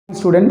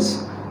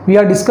Students, we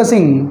are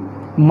discussing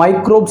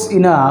microbes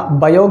in a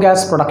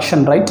biogas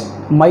production, right?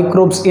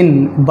 Microbes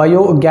in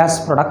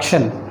biogas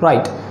production,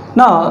 right?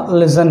 Now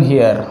listen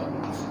here.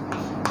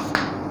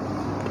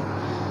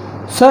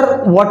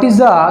 Sir, what is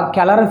the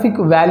calorific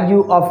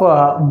value of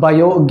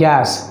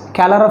biogas?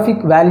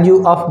 Calorific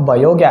value of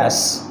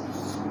biogas.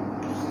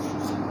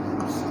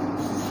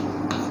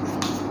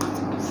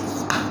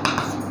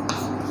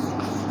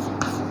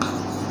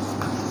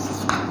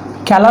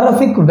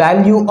 Calorific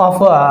value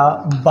of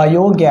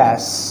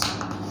biogas.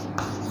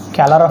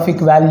 Calorific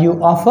value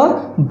of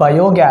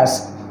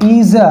biogas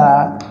is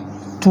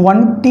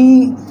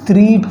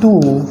 23 to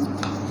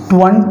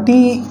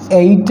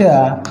 28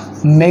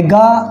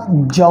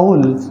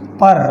 megajoule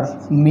per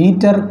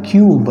meter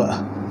cube.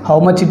 How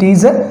much it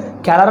is?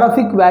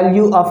 Calorific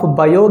value of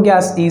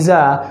biogas is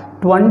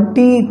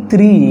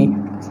 23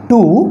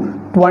 to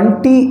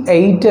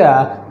 28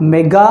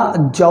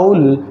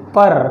 megajoule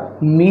per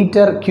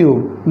meter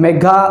cube.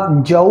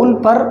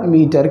 Megajoule per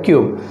meter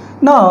cube.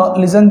 Now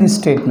listen this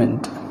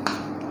statement.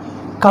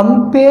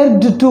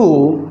 Compared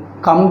to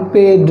dung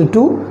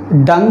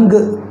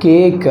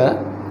cake,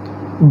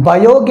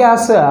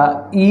 biogas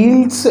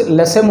yields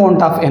less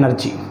amount of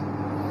energy.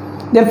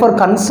 Therefore,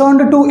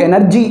 concerned to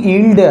energy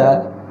yield,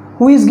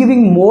 who is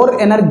giving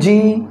more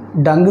energy?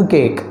 Dung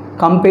cake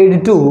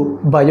compared to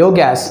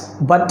biogas.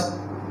 But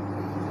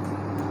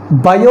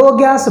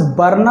biogas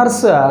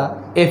burners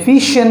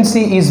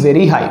efficiency is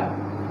very high.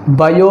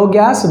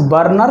 Biogas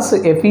burners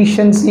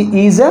efficiency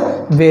is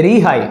very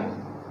high.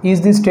 Is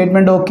this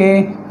statement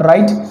okay?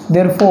 Right?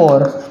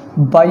 Therefore,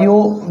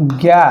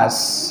 biogas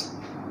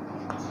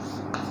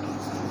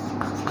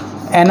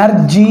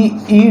energy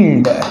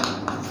yield,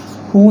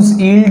 whose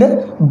yield?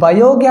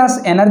 Biogas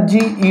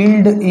energy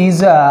yield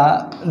is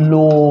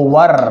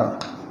lower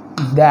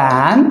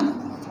than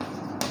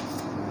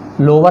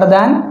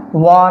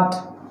what?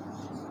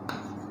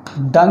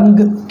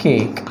 Dung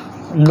cake.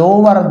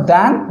 Lower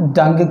than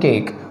dung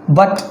cake.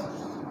 But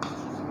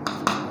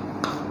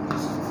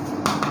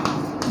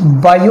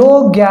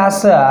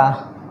biogas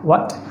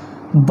what?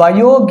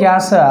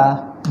 Biogas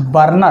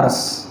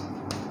burners.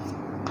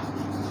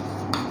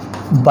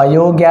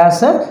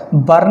 Biogas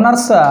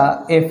burners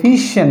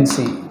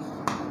efficiency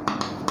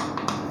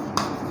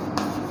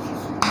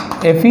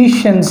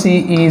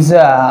is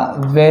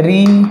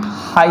very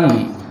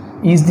high.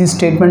 Is this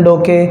statement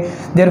okay?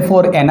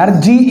 Therefore,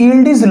 energy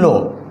yield is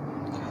low,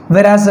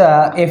 whereas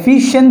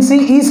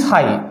efficiency is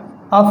high.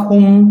 Of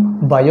whom?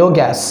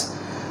 Biogas.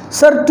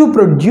 Sir, to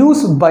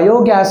produce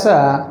biogas,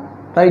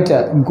 right,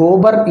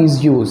 gobar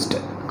is used,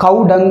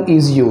 cow dung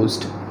is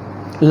used.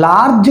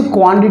 Large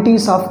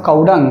quantities of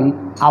cow dung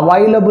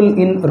available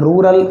in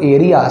rural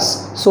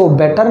areas. So,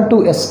 better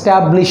to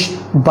establish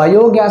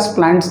biogas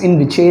plants in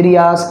which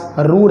areas?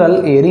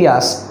 Rural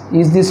areas.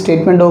 Is this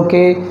statement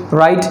okay?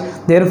 Right.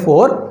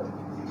 Therefore,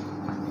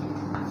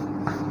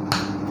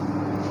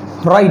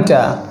 right,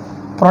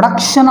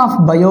 production of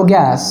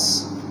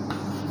biogas.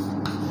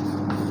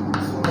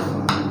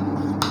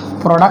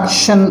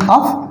 Production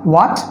of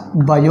what?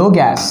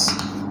 Biogas.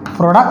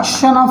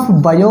 Production of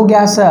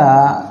biogas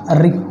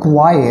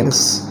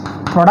requires.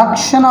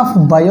 Production of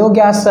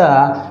biogas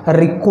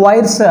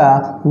requires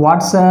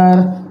what,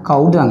 sir?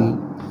 Cow dung,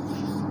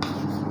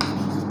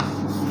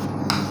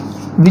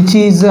 which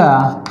is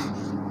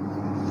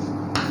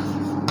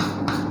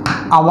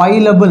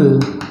available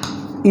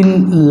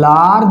in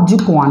large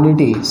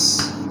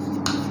quantities.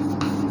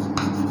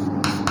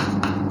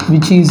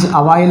 Which is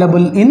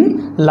available in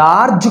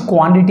large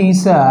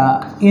quantities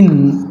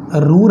in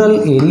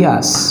rural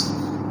areas.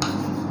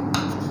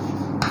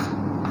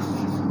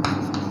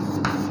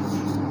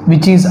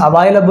 Which is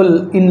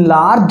available in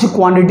large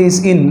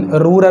quantities in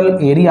rural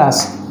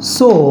areas.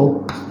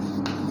 So,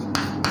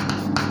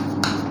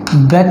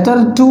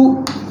 better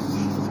to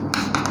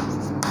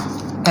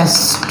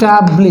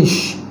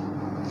establish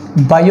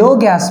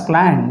biogas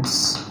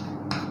plants.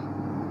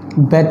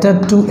 Better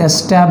to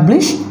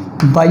establish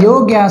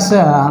biogas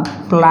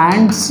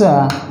plants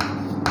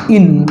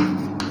in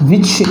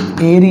which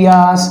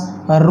areas?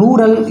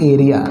 Rural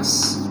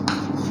areas.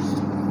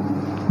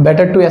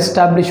 Better to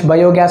establish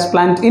biogas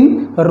plant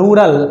in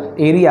rural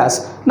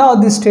areas. Now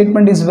this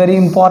statement is very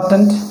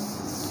important,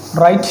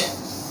 right?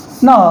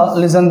 Now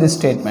listen this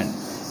statement.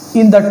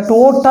 In the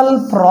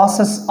total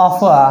process of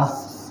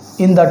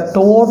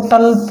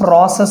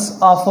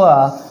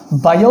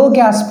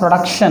biogas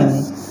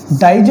production,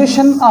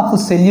 digestion of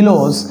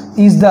cellulose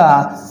is the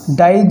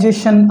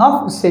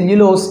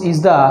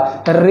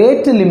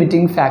rate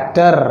limiting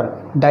factor.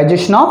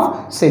 Digestion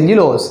of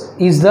cellulose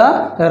is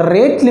the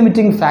rate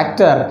limiting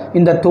factor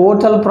in the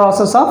total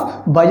process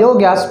of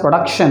biogas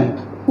production.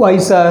 Why,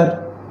 sir?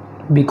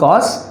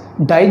 Because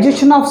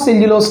digestion of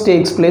cellulose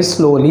takes place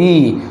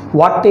slowly.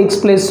 What takes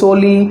place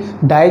slowly?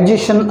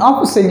 Digestion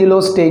of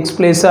cellulose takes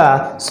place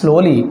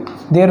slowly.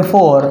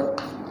 Therefore,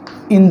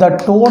 in the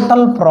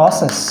total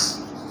process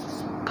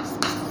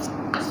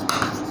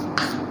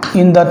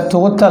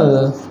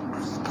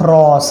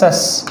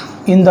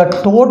in the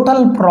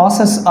total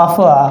process of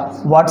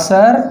what,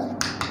 sir?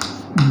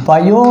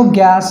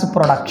 Biogas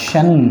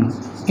production.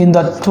 In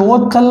the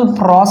total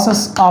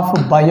process of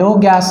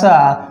biogas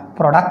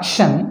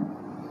production,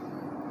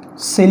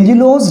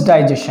 cellulose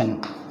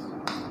digestion.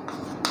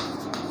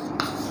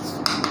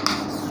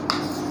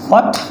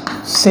 What?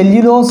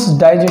 Cellulose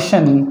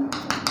digestion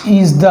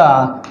is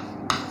the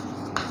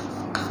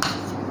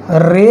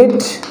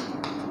rate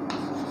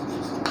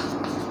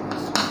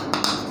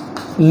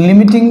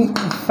limiting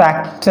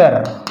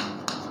factor.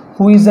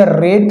 Who is the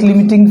rate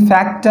limiting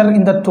factor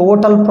in the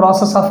total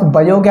process of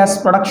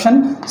biogas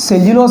production?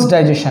 Cellulose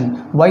digestion.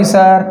 Why,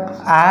 sir?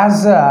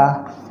 As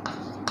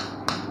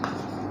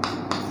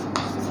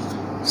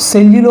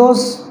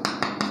cellulose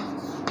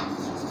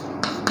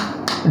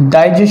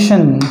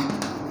digestion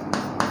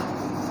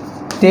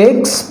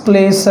takes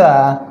place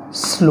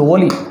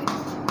slowly.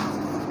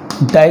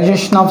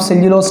 Digestion of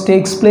cellulose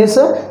takes place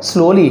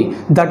slowly.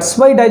 That's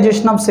why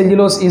digestion of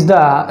cellulose is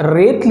the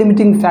rate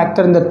limiting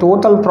factor in the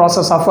total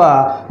process of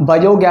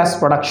biogas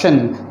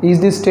production. Is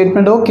this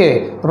statement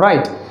okay?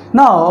 Right.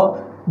 Now,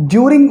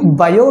 during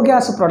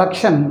biogas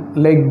production,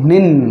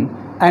 lignin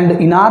and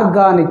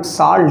inorganic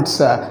salts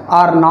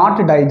are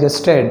not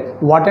digested.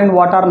 What and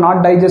what are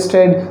not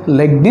digested?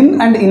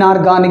 Lignin and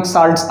inorganic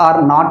salts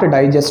are not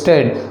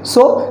digested.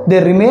 So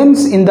they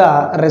remains in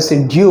the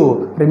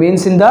residue.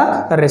 Remains in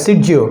the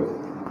residue.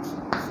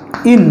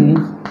 In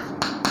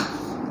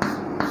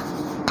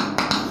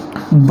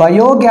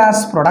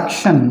biogas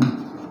production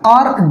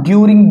or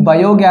during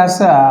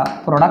biogas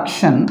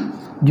production,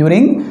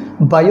 lignin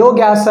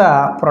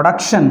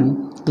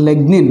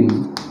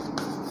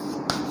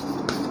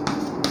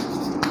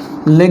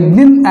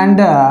and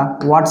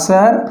what's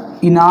sir?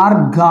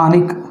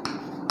 Inorganic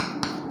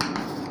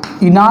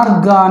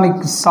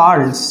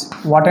salts.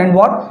 What and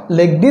what?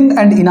 Lignin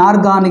and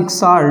inorganic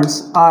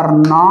salts are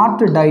not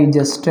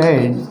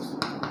digested.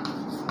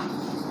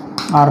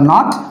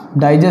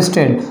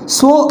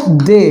 So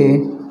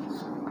they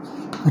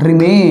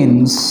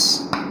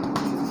remains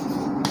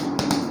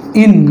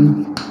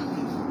in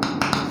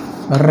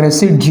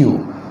residue.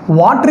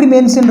 What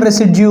remains in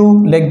residue?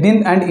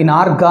 Lignin and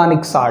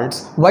inorganic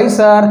salts. Why,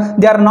 sir?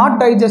 They are not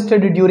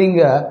digested during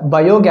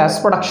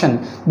biogas production.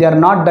 They are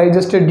not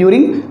digested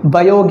during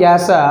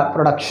biogas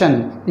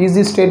production. Is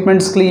this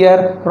statement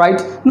clear?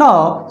 Right.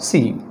 Now,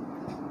 see.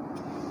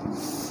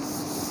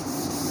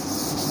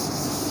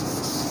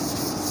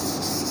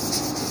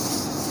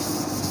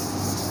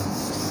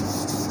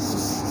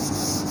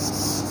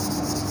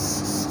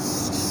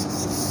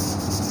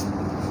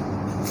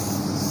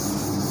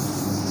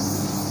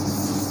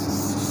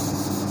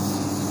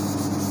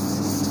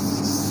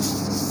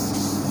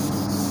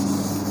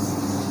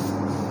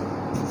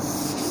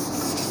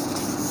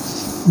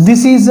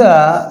 This is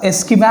a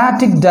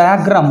schematic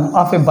diagram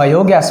of a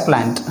biogas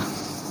plant.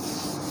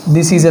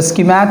 This is a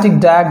schematic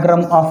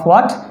diagram of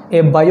what?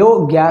 A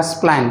biogas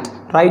plant,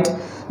 right?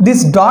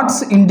 This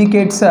dots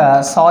indicates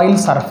a soil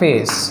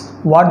surface.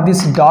 What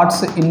this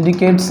dots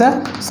indicates?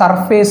 A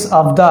surface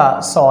of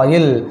the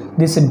soil.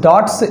 This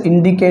dots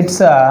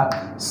indicates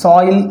a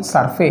soil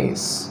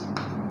surface.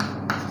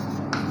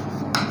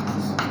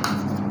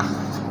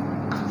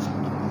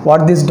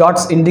 What these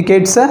dots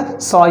indicates? A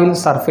soil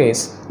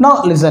surface.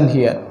 Now listen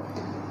here.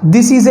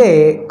 This is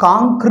a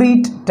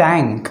concrete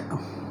tank.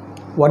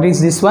 What is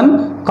this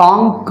one?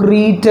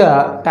 Concrete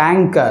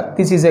tank.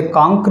 This is a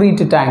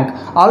concrete tank,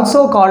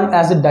 also called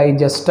as a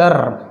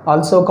digester.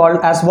 Also called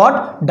as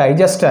what?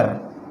 Digester.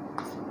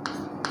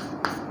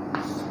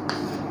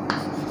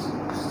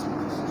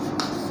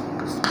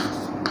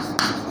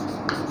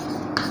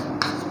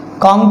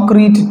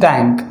 Concrete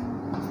tank.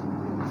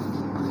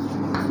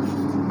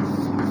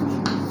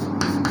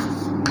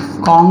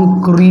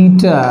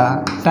 Concrete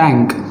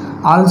tank,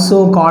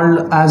 also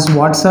called as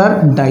what,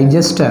 sir?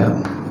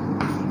 Digester.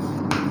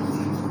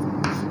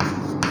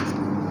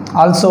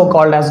 Also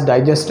called as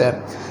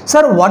digester.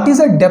 Sir, what is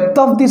the depth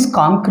of this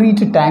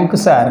concrete tank,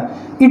 sir?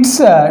 Its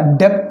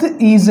depth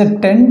is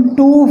 10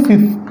 to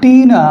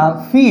 15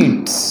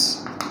 feet.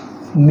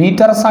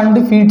 Meters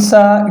and feet,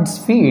 it's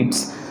feet.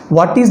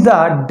 What is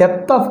the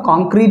depth of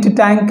concrete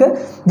tank?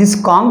 This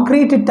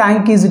concrete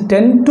tank is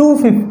 10 to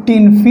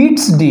 15 feet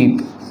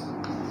deep.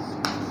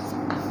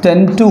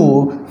 10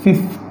 to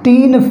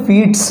 15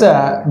 feet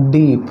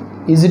deep.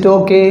 Is it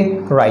okay?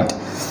 Right.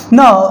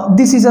 Now,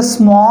 this is a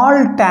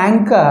small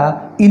tank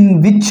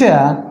in which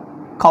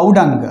cow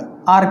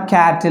dung or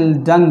cattle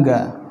dung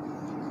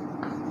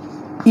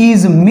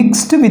is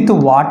mixed with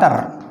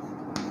water.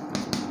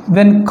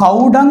 When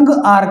cow dung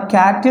or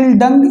cattle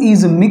dung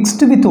is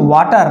mixed with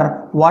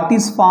water, what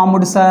is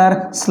formed,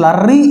 sir?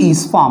 Slurry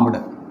is formed.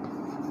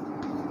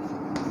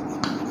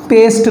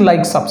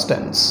 Paste-like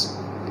substance.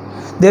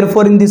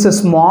 Therefore, in this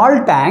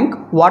small tank,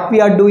 what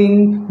we are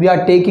doing? We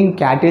are taking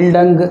cattle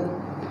dung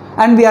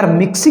and we are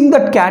mixing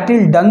that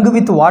cattle dung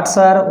with what,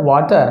 sir?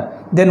 Water.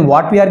 then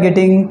what we are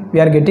getting? We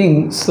are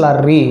getting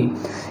slurry.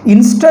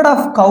 Instead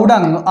of cow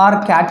dung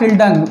or cattle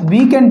dung,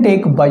 we can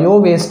take bio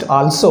waste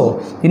also.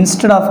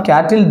 Instead of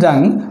cattle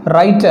dung,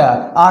 right,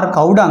 or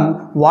cow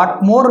dung,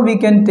 what more we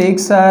can take,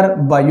 sir?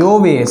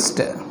 Bio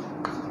waste.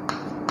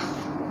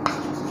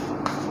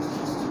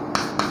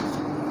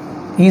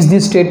 Is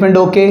this statement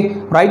okay?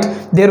 Right.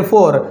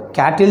 Therefore,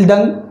 cattle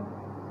dung,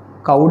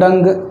 cow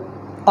dung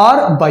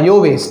or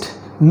bio waste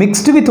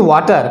mixed with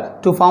water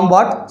to form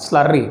what?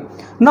 Slurry.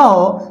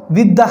 Now,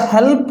 with the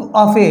help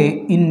of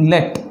a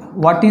inlet,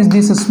 what is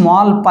this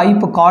small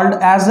pipe called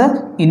as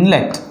a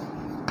inlet?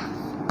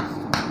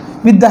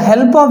 With the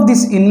help of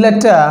this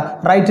inlet,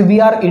 right, we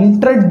are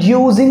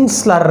introducing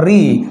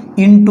slurry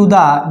into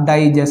the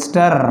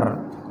digester.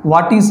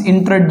 What is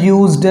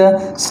introduced?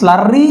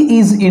 Slurry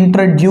is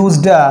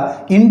introduced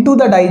into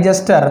the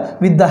digester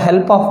with the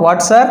help of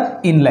what, sir?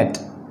 Inlet.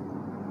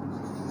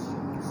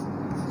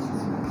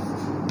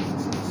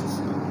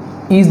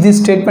 Is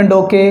this statement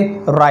okay?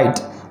 Right.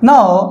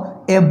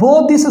 Now,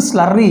 above this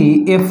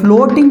slurry, a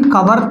floating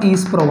cover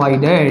is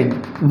provided.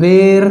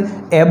 Where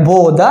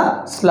above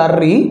the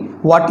slurry,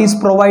 what is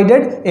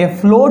provided? A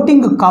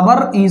floating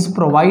cover is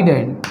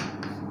provided.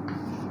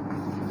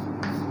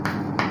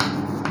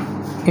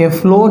 A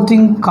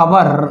floating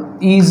cover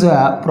is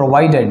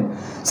provided.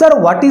 Sir,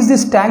 what is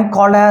this tank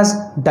called as?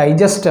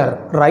 Digester,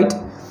 right?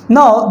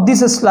 Now,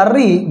 this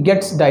slurry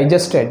gets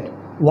digested.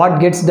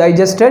 What gets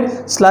digested?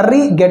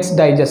 Slurry gets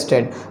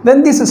digested.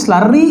 When this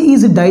slurry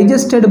is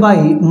digested by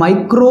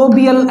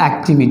microbial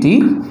activity,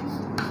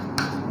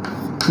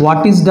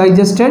 what is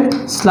digested?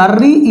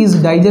 Slurry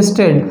is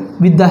digested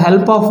with the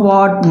help of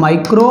what?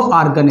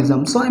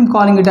 Microorganisms. So, I am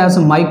calling it as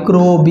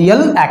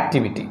microbial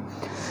activity.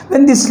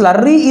 When the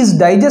slurry is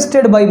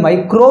digested by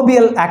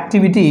microbial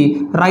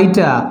activity, right,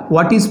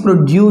 what is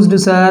produced,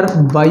 sir?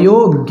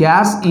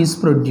 Biogas is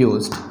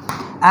produced.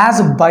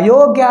 As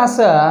biogas,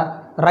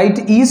 right,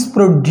 is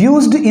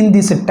produced in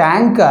this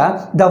tank,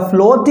 the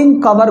floating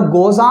cover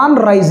goes on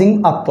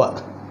rising up.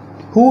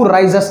 Who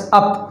rises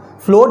up?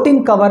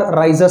 Floating cover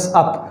rises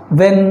up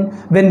when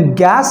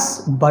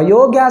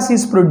biogas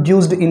is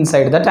produced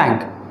inside the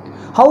tank.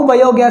 How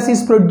biogas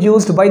is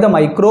produced? By the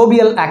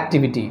microbial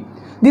activity.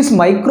 These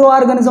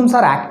microorganisms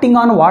are acting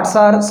on what,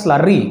 sir?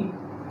 Slurry.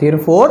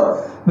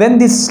 Therefore, when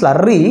this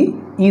slurry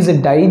is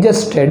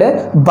digested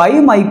by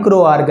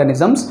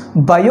microorganisms,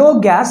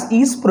 biogas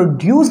is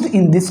produced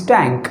in this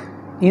tank.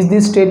 Is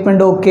this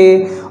statement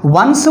okay?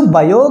 Once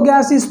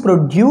biogas is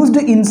produced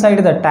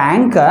inside the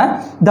tank,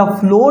 the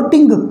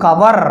floating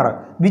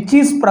cover which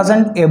is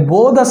present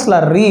above the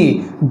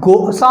slurry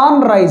goes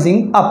on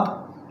rising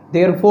up.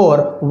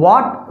 Therefore,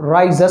 what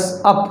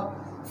rises up?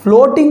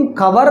 Floating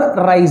cover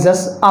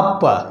rises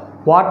up.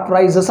 What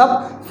rises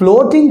up?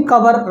 Floating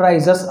cover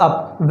rises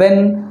up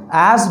when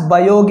as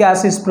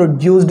biogas is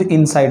produced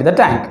inside the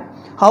tank.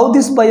 How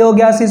this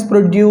biogas is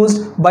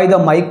produced? By the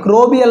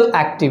microbial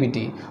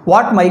activity.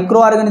 What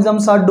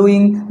microorganisms are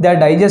doing? They are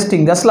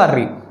digesting the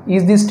slurry.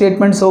 Is this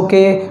statement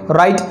okay?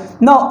 Right.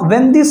 Now,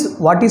 when this,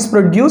 what is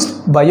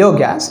produced?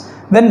 Biogas.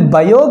 When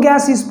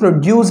biogas is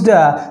produced,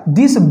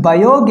 this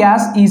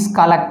biogas is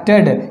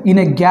collected in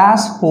a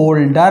gas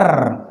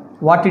holder.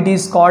 What it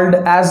is called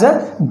as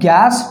a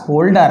gas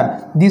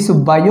holder. This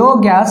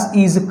biogas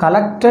is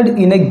collected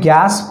in a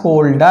gas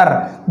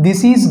holder.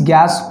 This is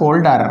gas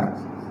holder.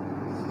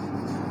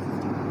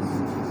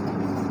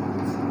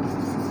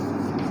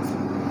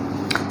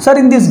 Sir,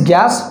 in this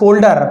gas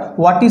holder,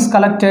 what is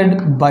collected?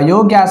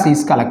 Biogas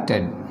is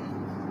collected.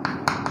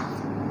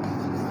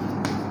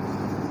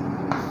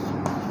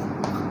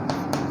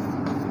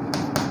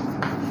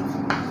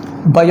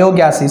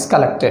 Biogas is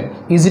collected.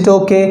 Is it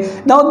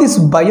okay? Now, this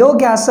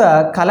biogas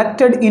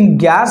collected in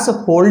gas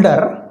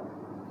holder,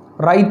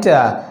 right?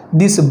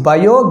 This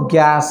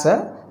biogas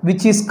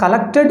which is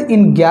collected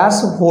in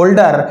gas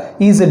holder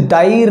is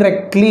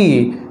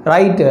directly,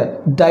 right,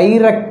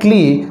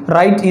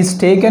 is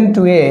taken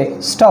to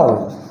a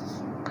stove.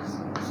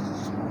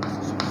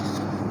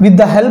 With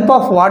the help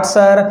of what,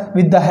 sir?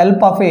 With the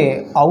help of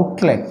a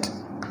outlet.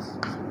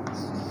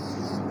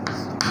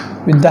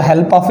 With the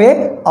help of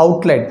a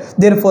outlet.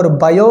 Therefore,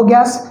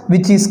 biogas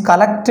which is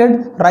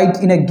collected, right,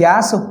 in a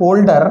gas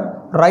holder,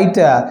 right,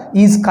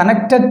 is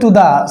connected to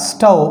the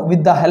stove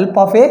with the help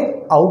of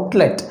a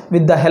outlet.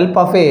 With the help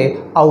of a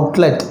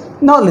outlet.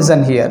 Now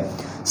listen here.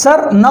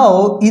 Sir,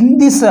 now in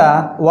this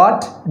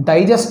what?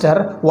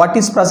 Digester, what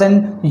is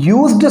present?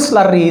 Used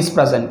slurry is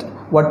present.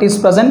 What is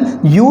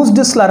present? Used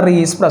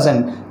slurry is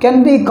present.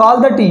 Can we call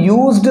that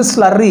used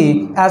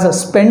slurry as a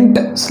spent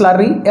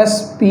slurry?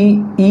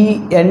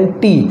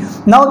 S-P-E-N-T.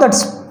 Now that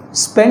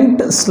spent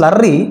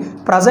slurry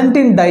present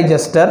in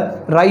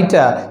digester, right,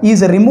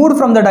 is removed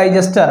from the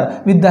digester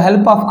with the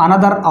help of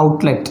another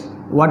outlet.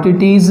 What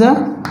it is?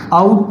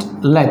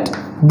 Outlet.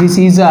 This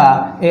is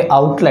a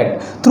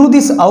outlet. Through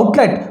this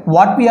outlet,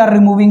 what we are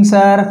removing,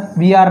 sir?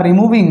 We are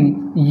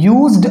removing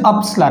used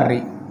up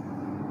slurry.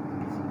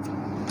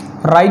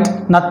 Right,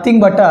 nothing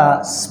but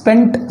a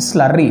spent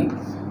slurry.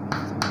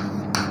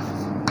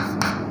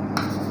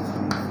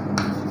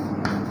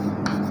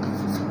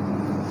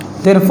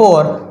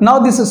 Therefore, now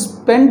this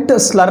spent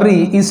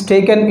slurry is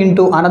taken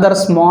into another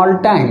small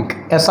tank.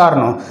 Yes or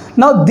no?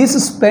 Now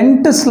this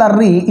spent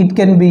slurry, it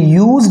can be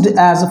used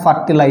as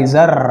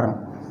fertilizer.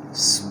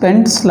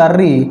 Spent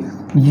slurry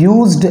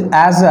used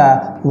as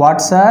a what,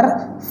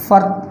 sir?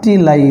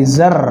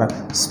 Fertilizer.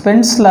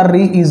 Spent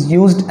slurry is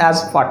used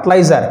as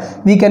fertilizer.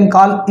 We can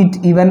call it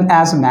even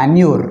as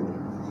manure.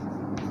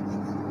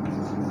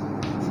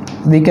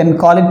 We can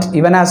call it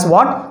even as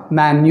what?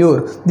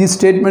 Manure. This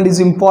statement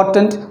is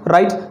important,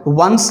 right?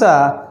 Once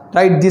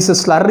right, this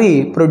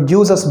slurry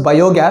produces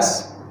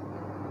biogas,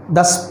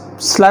 the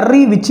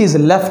slurry which is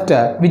left,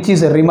 which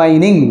is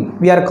remaining,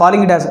 we are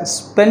calling it as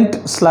spent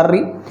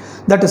slurry.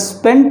 That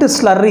spent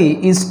slurry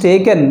is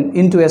taken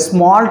into a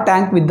small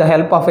tank with the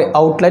help of an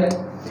outlet.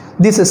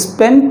 This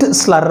spent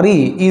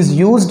slurry is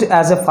used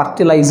as a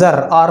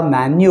fertilizer or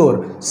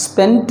manure.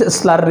 Spent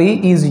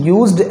slurry is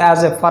used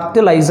as a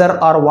fertilizer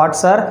or what,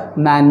 sir?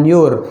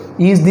 Manure.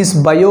 Is this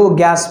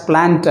biogas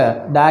plant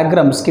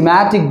diagram,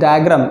 schematic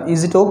diagram,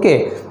 is it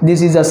okay?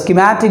 This is a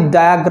schematic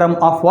diagram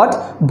of what?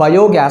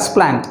 Biogas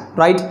plant,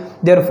 right?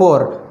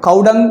 Therefore,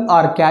 cow dung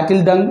or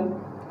cattle dung,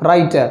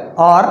 right,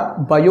 or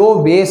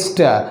bio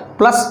waste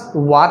plus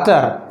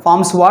water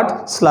forms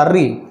what?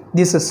 Slurry.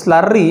 This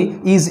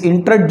slurry is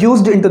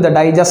introduced into the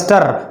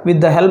digester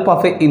with the help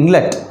of an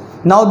inlet.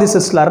 Now this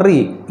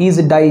slurry is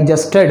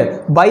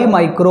digested by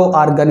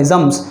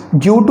microorganisms.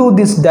 Due to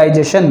this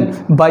digestion,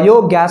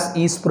 biogas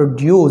is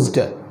produced.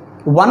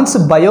 Once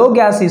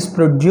biogas is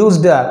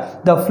produced,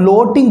 the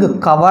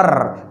floating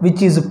cover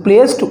which is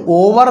placed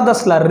over the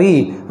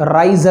slurry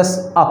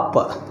rises up.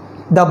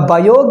 The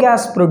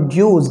biogas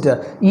produced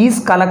is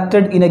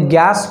collected in a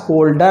gas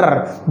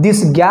holder.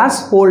 This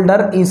gas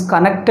holder is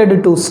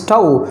connected to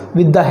stove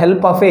with the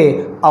help of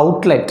a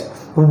outlet.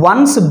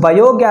 Once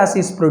biogas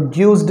is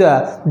produced,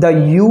 the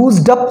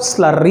used up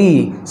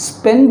slurry,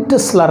 spent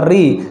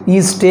slurry,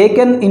 is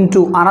taken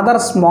into another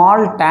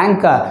small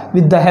tank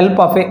with the help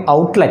of a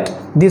outlet.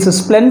 This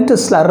spent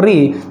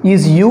slurry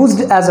is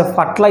used as a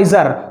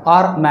fertilizer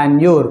or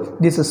manure.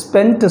 This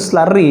spent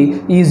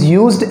slurry is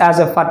used as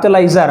a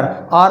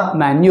fertilizer or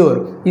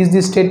manure. Is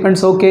this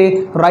statement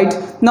okay? Right.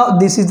 Now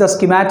this is the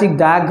schematic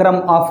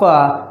diagram of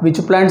which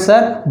plant,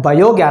 sir?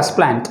 Biogas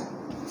plant.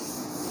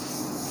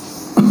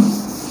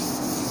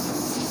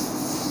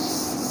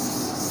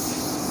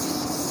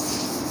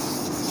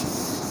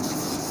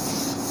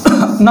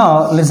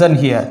 Now listen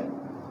here.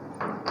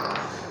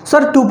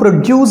 Sir, to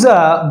produce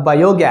a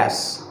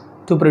biogas,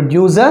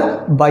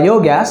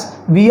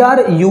 we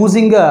are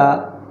using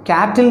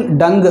cattle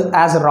dung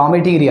as raw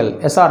material.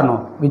 Yes or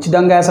no? Which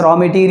dung as raw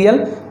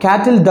material?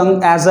 Cattle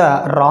dung as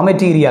a raw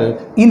material.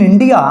 In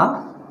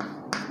India,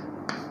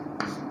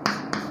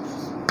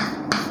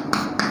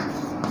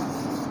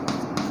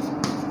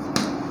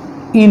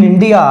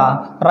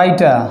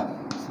 right,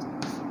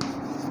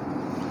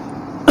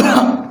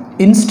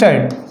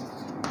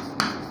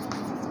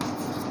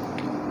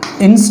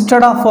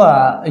 instead of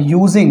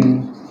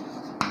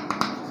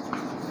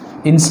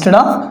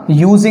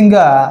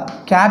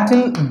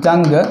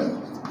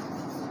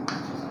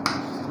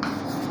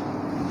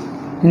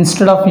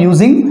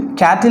using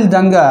cattle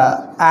dung,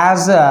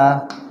 as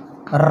a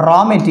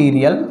raw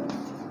material,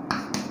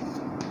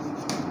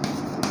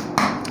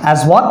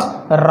 as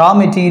what? Raw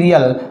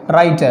material,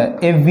 right? A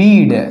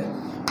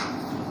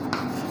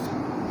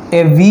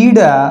weed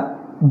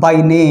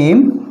by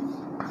name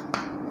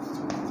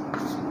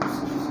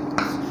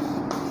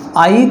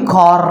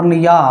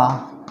Eichhornia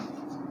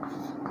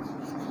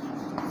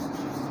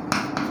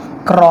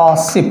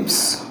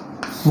crassips.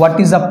 What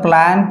is a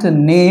plant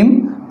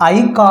name?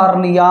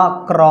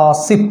 Eichhornia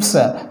crassips.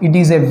 It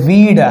is a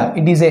weed.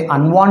 It is a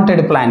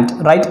unwanted plant,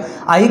 right?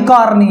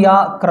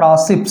 Eichhornia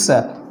crassips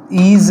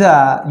is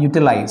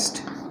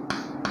utilized.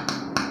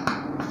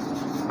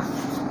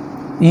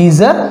 Is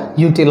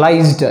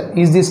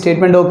this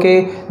statement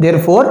okay?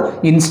 Therefore,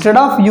 instead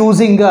of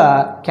using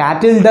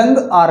cattle dung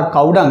or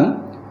cow dung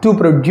to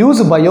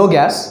produce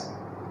biogas,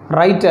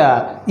 right,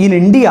 in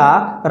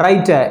India,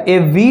 right,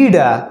 a weed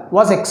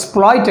was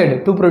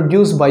exploited to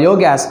produce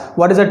biogas.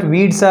 What is that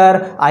weed,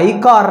 sir?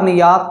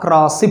 Eichhornia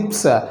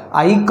crassips.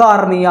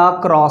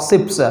 Eichhornia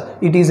crassips.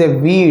 It is a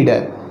weed.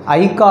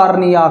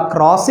 Eichhornia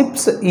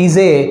crassips is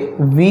a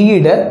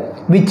weed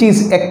which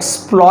is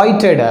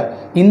exploited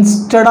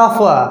instead of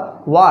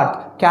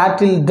what?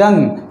 Cattle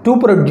dung to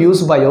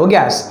produce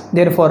biogas.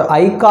 Therefore,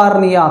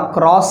 Eichhornia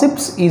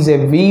crassips is a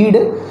weed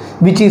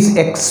which is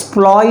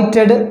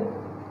exploited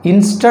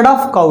instead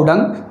of cow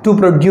dung to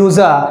produce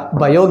a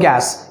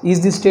biogas.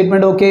 Is this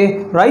statement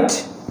okay?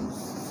 Right?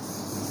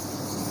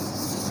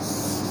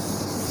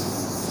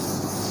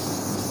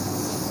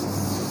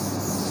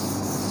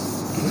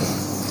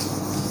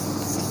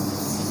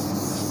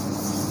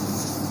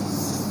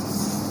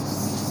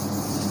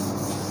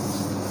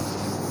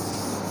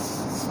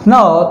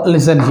 Now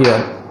listen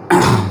here.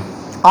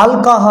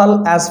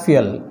 Alcohol as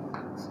fuel.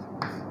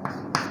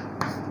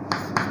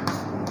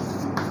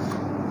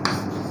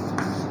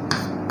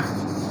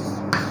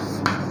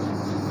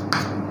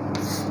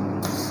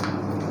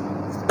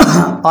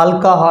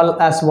 alcohol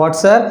as what,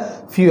 sir?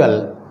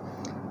 Fuel.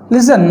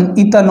 Listen,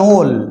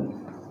 ethanol,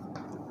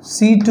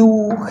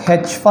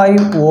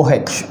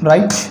 C2H5OH,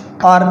 right,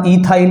 or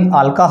ethyl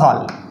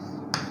alcohol.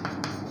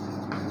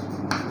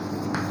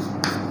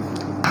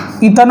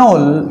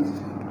 Ethanol,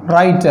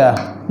 right,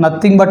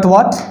 nothing but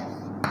what?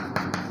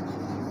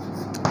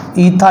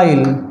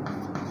 Ethyl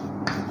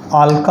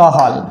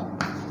alcohol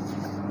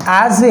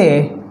as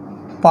a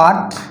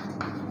part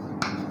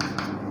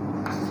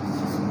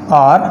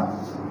or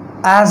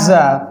as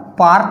a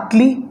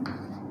partly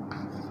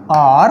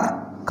or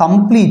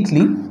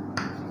completely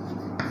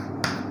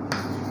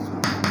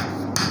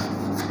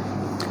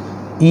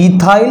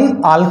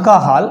ethyl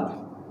alcohol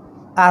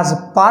as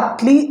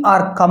partly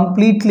or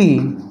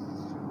completely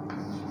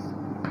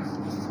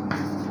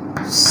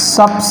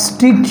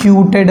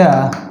substituted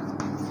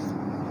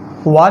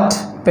what?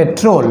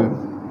 Petrol.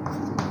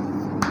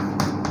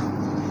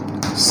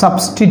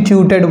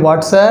 Substituted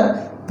what,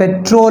 sir?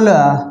 Petrol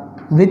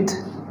with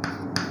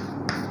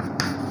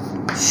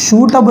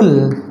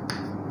suitable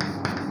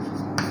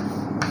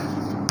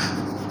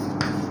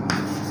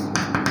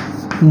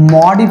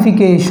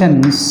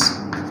modifications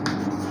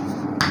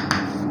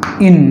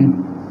in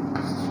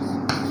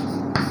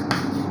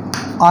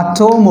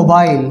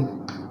automobile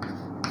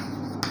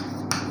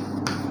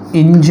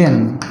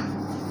engine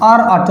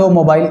or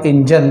automobile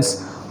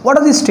engines. What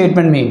does this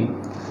statement mean?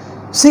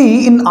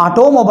 See, in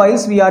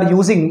automobiles we are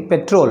using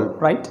petrol,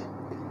 right?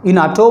 In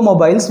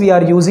automobiles we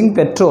are using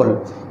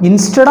petrol.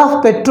 Instead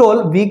of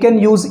petrol we can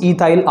use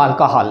ethyl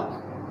alcohol.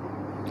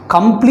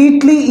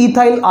 Completely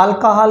ethyl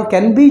alcohol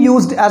can be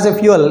used as a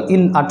fuel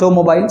in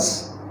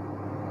automobiles.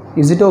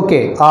 Is it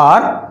okay?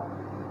 Or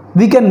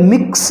we can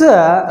mix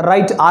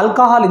right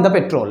alcohol in the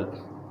petrol.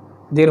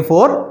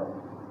 Therefore,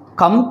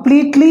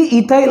 completely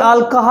ethyl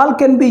alcohol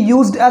can be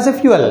used as a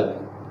fuel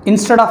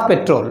instead of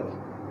petrol.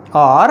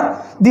 Or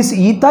this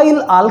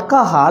ethyl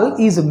alcohol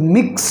is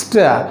mixed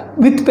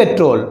with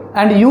petrol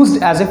and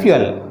used as a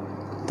fuel.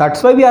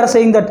 That's why we are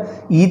saying that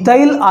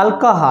ethyl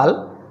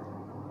alcohol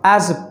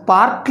as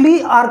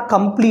partly or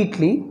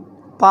completely,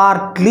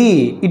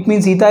 partly it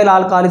means ethyl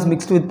alcohol is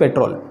mixed with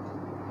petrol,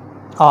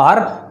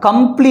 or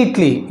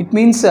completely it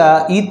means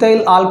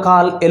ethyl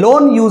alcohol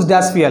alone used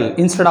as fuel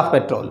instead of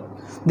petrol.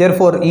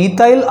 Therefore,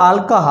 ethyl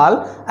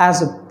alcohol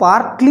as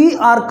partly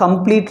or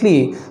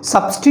completely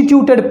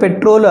substituted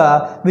petrol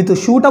with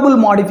suitable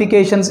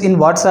modifications in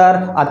what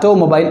are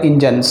automobile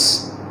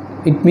engines.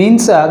 It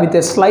means with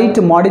a slight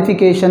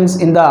modifications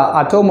in the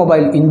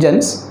automobile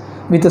engines.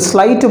 With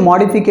slight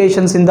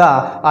modifications in the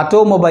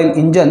automobile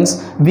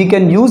engines, we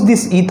can use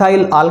this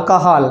ethyl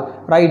alcohol,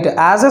 right,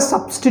 as a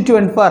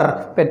substituent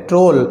for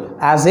petrol.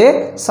 As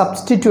a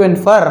substituent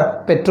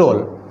for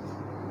petrol.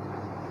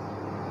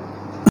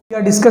 We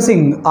are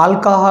discussing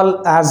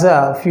alcohol as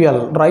a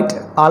fuel, right?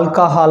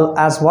 Alcohol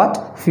as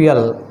what?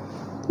 Fuel.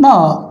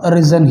 Now,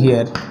 reason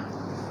here.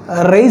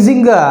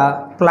 Raising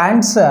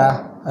plants,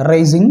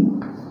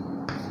 raising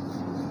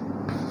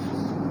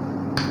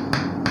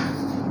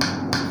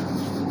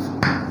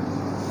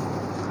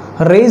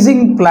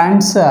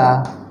plants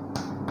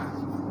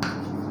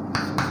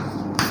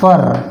for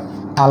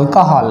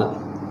alcohol.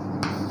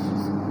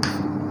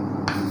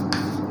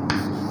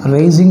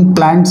 Raising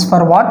plants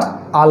for what?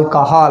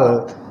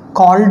 Alcohol.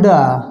 Called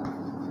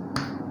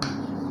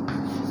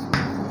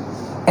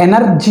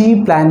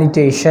energy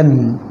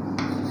plantation.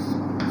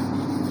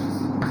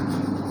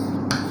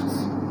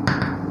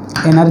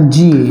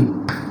 Energy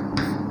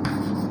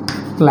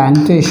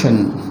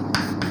plantation.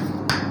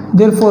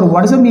 Therefore,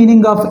 what is the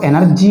meaning of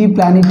energy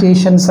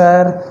plantation,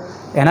 sir?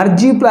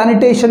 Energy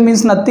plantation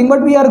means nothing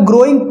but we are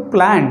growing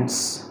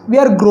plants. We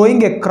are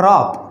growing a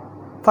crop.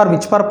 For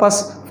which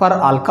purpose? For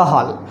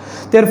alcohol.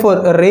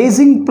 Therefore,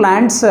 raising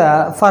plants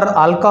for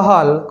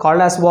alcohol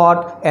called as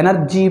what?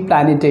 Energy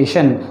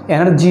plantation.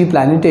 Energy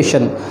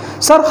plantation.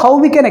 Sir, how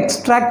we can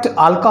extract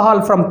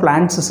alcohol from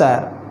plants,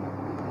 sir?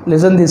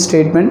 Listen this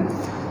statement.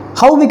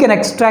 How we can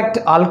extract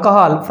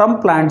alcohol from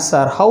plants,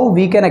 sir? How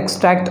we can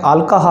extract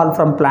alcohol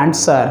from plants,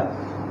 sir?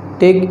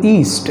 Take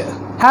yeast.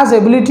 Has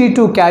ability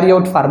to carry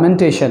out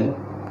fermentation.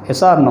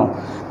 Yes or no?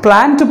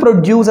 Plant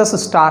produces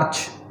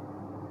starch.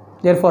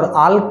 Therefore,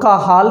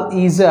 alcohol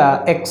is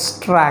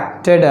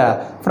extracted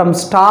from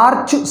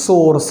starch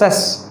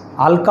sources.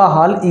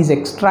 Alcohol is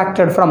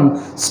extracted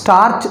from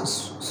starch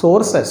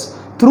sources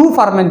through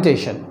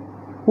fermentation.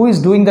 Who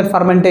is doing that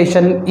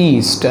fermentation?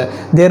 Yeast.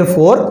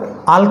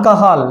 Therefore,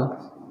 alcohol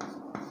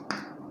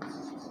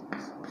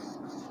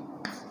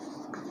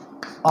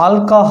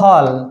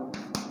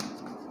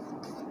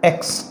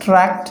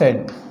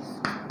extracted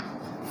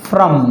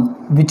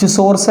from which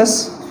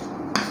sources?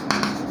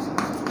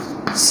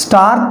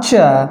 Starch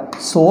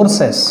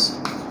sources.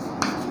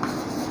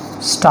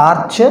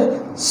 Starch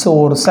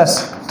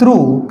sources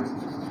through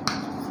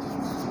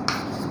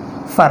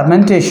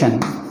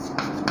fermentation.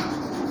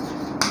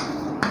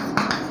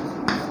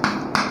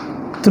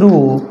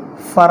 Through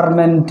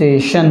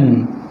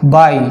fermentation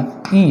by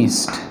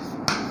yeast.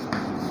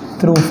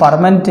 Through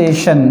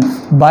fermentation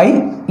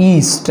by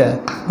yeast,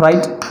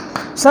 right?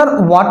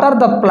 Sir, what are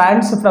the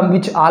plants from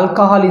which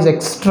alcohol is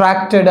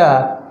extracted?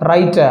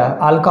 Right,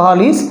 alcohol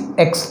is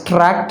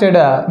extracted,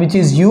 which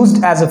is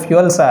used as a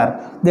fuel, sir.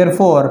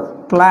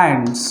 Therefore,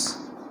 plants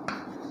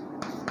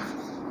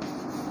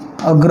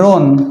are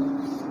grown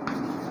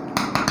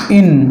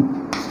in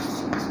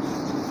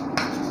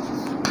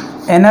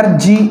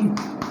energy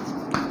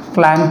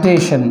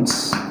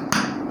plantations.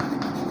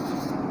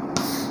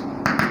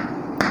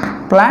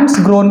 Plants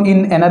grown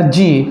in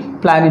energy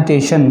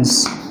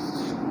plantations.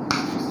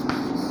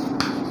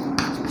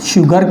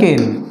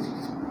 Sugarcane,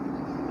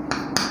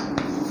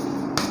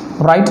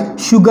 right?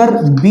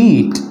 Sugar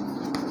beet,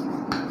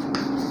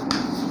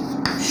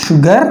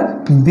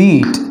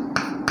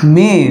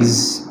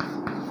 maize,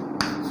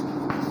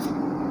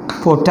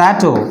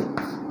 potato,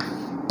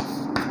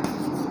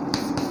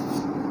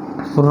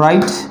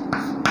 right?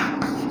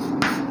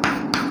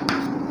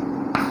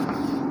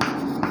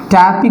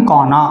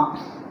 Tapicona,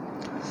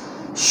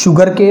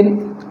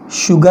 sugarcane,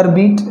 sugar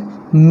beet,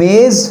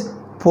 maize,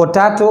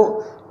 potato,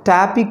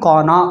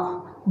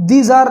 Tapicona.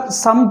 These are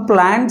some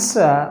plants,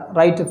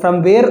 right,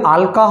 from where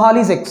alcohol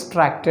is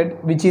extracted,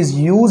 which is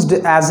used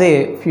as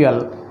a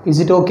fuel.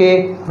 Is it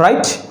okay?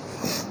 Right?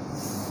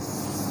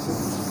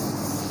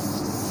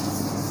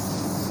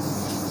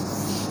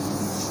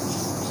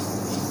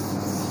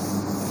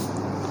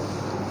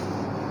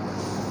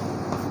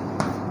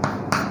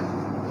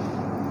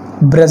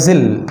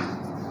 Brazil,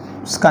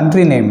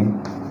 country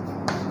name,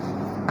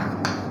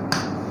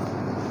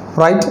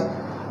 right?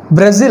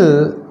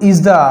 Brazil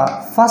is the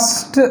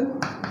first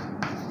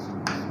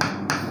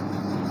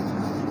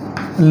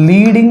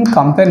leading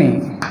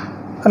country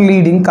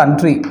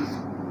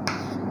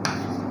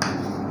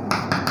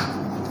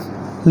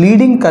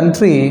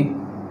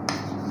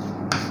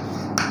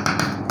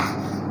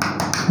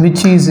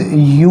which is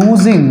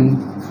using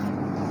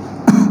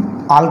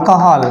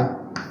alcohol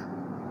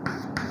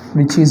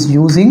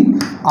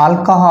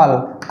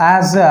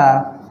as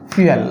a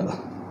fuel,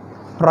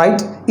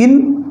 right,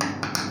 in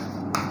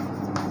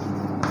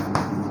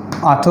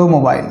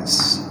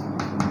automobiles.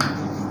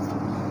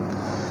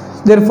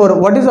 Therefore,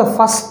 what is the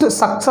first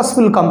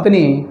successful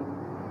country?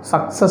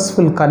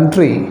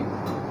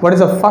 What is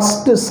the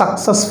first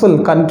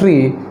successful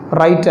country,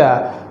 right,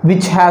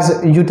 which has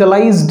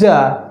utilized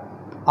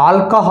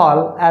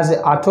alcohol as an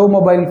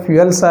automobile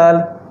fuel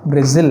cell?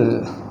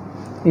 Brazil.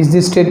 Is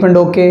this statement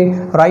okay?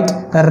 Right.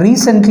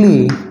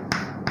 Recently,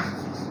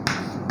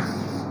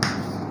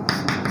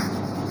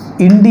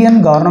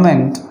 Indian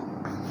government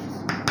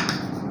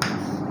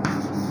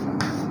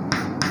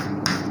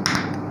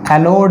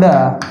allowed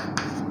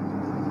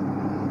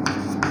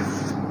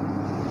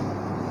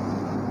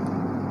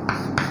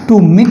to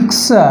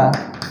mix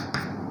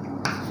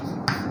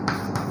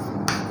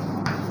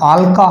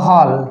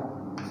alcohol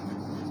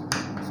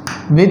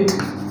with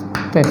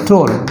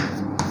petrol.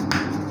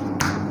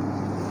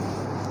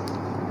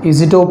 Is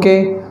it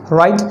okay?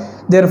 Right.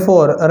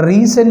 Therefore,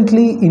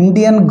 recently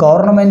Indian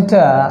government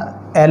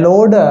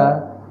allowed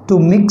to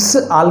mix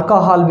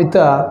alcohol with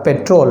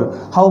petrol.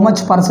 How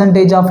much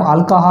percentage of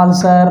alcohol,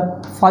 sir?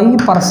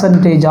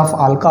 5% of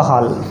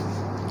alcohol.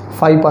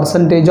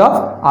 5%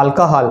 of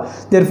alcohol.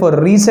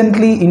 Therefore,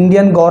 recently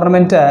Indian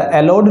government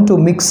allowed to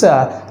mix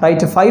right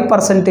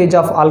 5%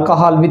 of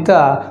alcohol with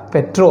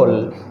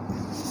petrol.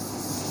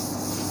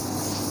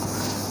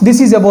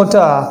 This is about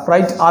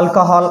right,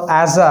 alcohol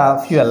as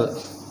a fuel.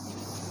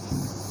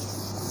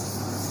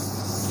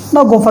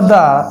 Now go for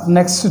the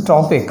next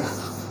topic.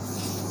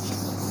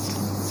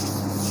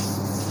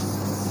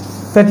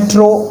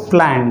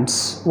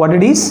 Petroplants. What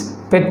it is?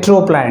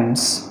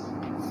 Petroplants.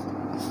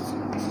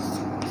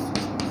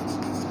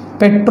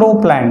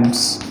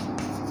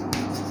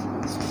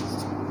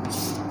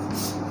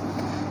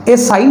 A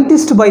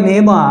scientist by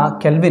name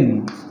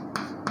Kelvin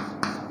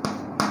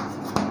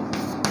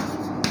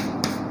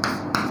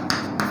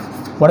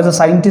what is the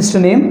scientist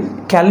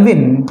name?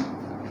 Kelvin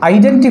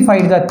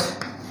identified that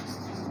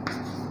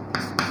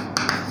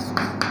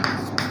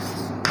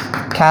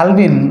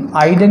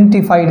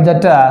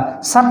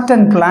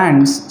certain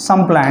plants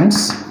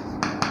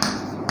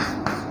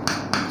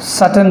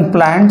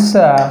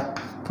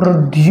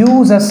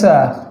produces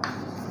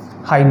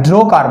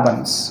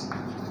hydrocarbons.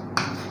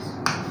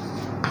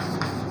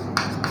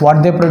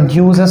 What they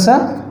produce as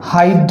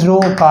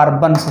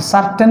hydrocarbons.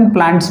 Certain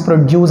plants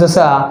produces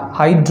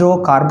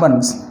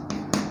hydrocarbons.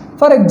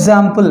 For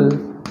example,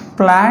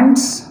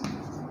 plants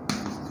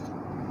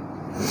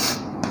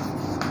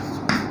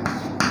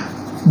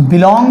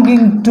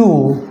belonging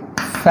to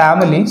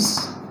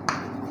families.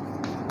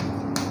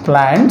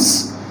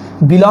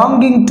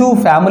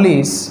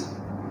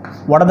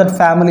 What are the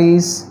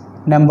families?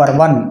 Number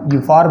 1,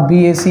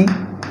 Euphorbiaceae.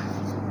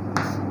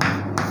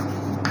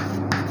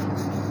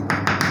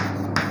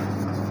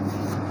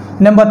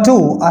 Number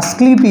 2,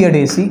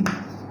 Asclepiadaceae.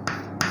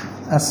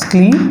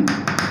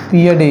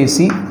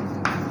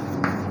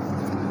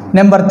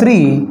 Number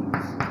 3,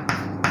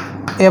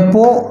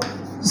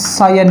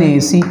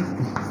 Apocyanaceae.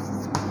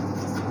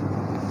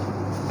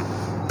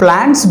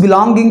 Plants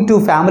belonging to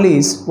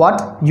families,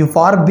 what?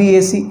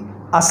 Euphorbiaceae.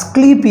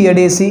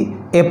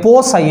 Asclepiadaceae,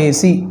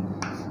 Apocyaceae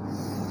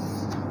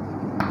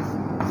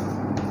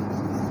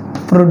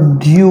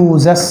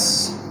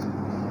produces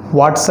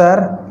what,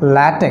 sir?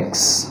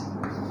 Latex.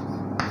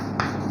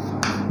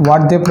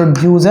 What they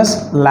produce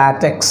as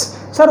latex.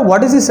 Sir,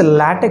 what is this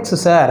latex,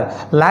 sir?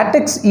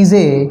 Latex is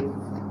a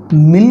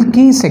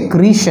milky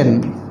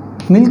secretion,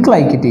 milk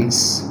like it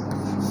is.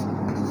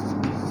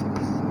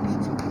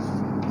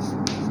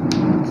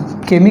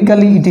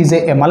 Chemically it is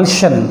a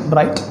emulsion,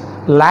 right?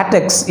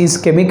 Latex is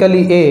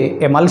chemically a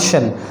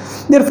emulsion.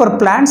 Therefore,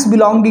 plants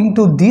belonging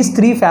to these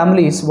three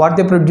families, what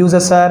they produce,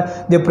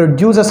 sir? They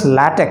produce as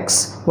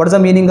latex. What is the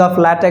meaning of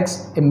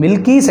latex? A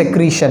milky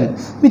secretion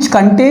which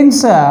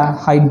contains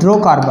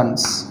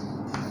hydrocarbons.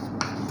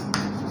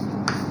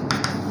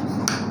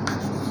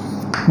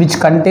 Which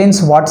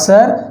contains what,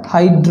 sir?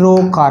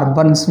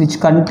 Hydrocarbons. Which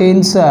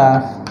contains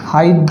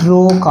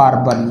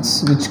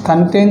hydrocarbons. Which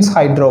contains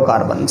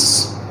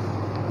hydrocarbons.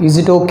 Is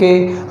it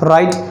okay?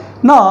 Right.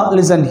 Now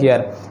listen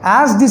here.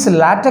 As this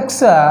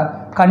latex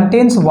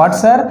contains what,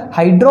 sir?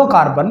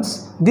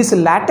 Hydrocarbons. This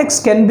latex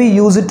can be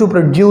used to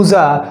produce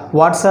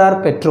what, sir?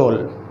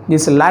 Petrol.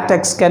 This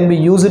latex can be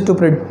used to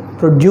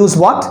produce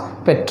what?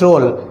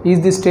 Petrol. Is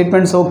this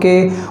statement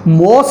okay?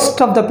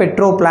 Most of the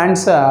petrol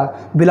plants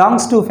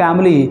belongs to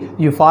family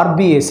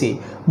Euphorbiaceae.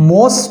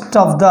 Most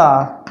of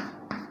the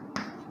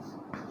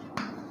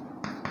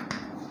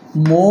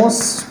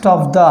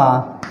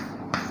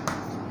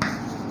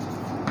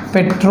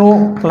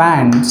petrol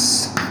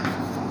plants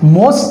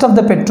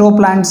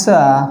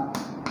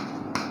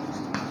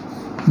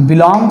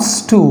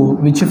belongs to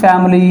which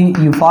family?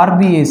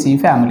 Euphorbiaceae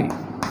family.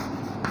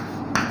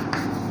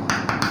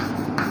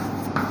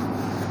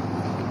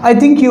 I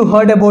think you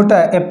heard about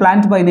a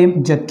plant by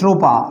name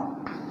Jatropha.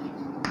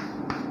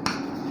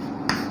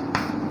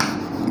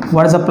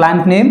 What is the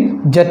plant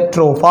name?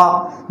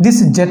 Jatropha.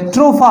 This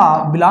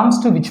Jatropha belongs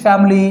to which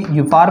family?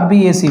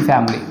 Euphorbiaceae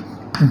family.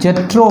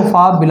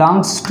 Jatropha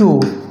belongs to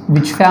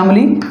which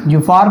family?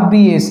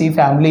 Euphorbiaceae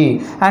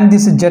family. And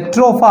this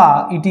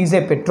Jatropha, it is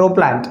a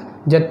petroplant.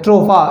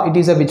 Jatropha, it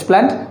is a which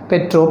plant?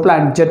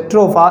 Petroplant.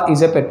 Jatropha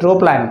is a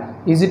petroplant.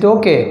 Is it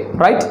okay?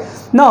 Right.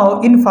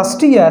 Now in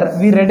first year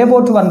we read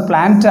about one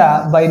plant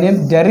by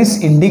name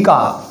Derris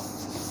indica.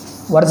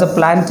 What is the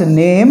plant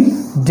name?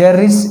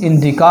 Derris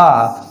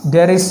indica.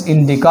 Derris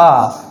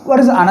indica. What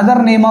is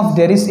another name of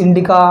Derris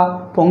indica?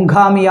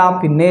 Pongamia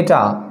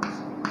pinnata.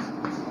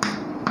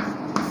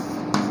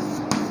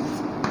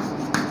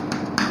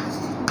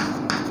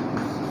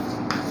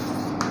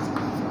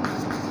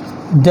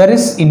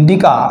 Derris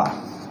indica.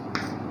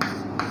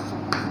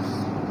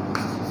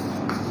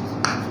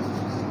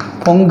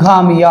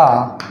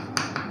 Pongamia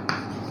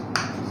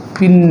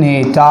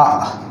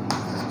pinnata.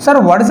 Sir,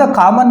 what is the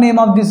common name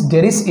of this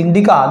Derris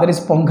indica? That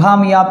is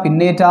Pongamia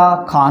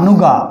pinnata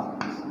kanuga.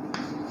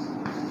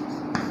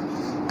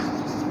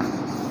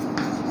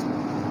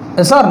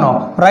 Yes or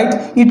no?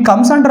 Right? It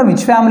comes under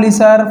which family,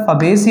 sir?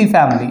 Fabaceae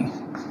family.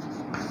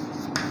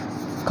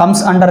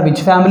 Comes under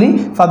which family?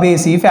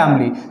 Fabaceae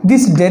family.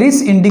 This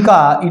Derris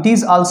indica, it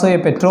is also a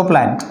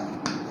petroplant.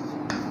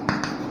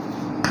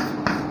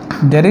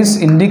 Derris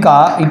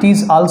indica, it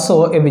is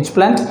also a which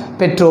plant?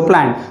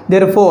 Petroplant.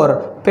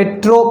 Therefore,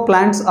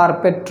 petroplants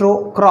are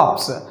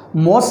petrocrops.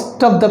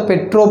 Most of the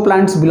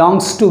petroplants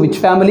belongs to which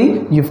family?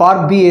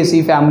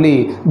 Euphorbiaceae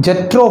family.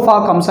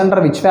 Jatropha comes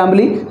under which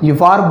family?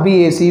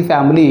 Euphorbiaceae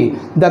family.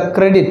 The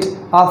credit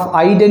of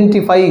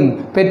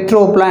identifying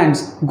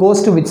petroplants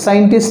goes to which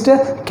scientist?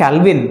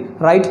 Calvin.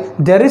 Right?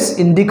 Derris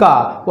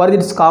indica, what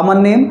is its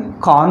common name?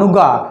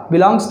 Kanuga.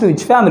 Belongs to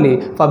which family?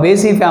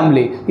 Fabaceae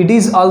family. It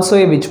is also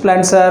a which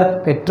plant,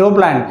 sir?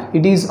 Petroplant.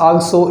 It is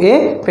also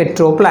a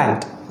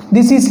petroplant.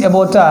 This is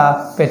about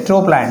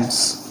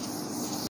petroplants.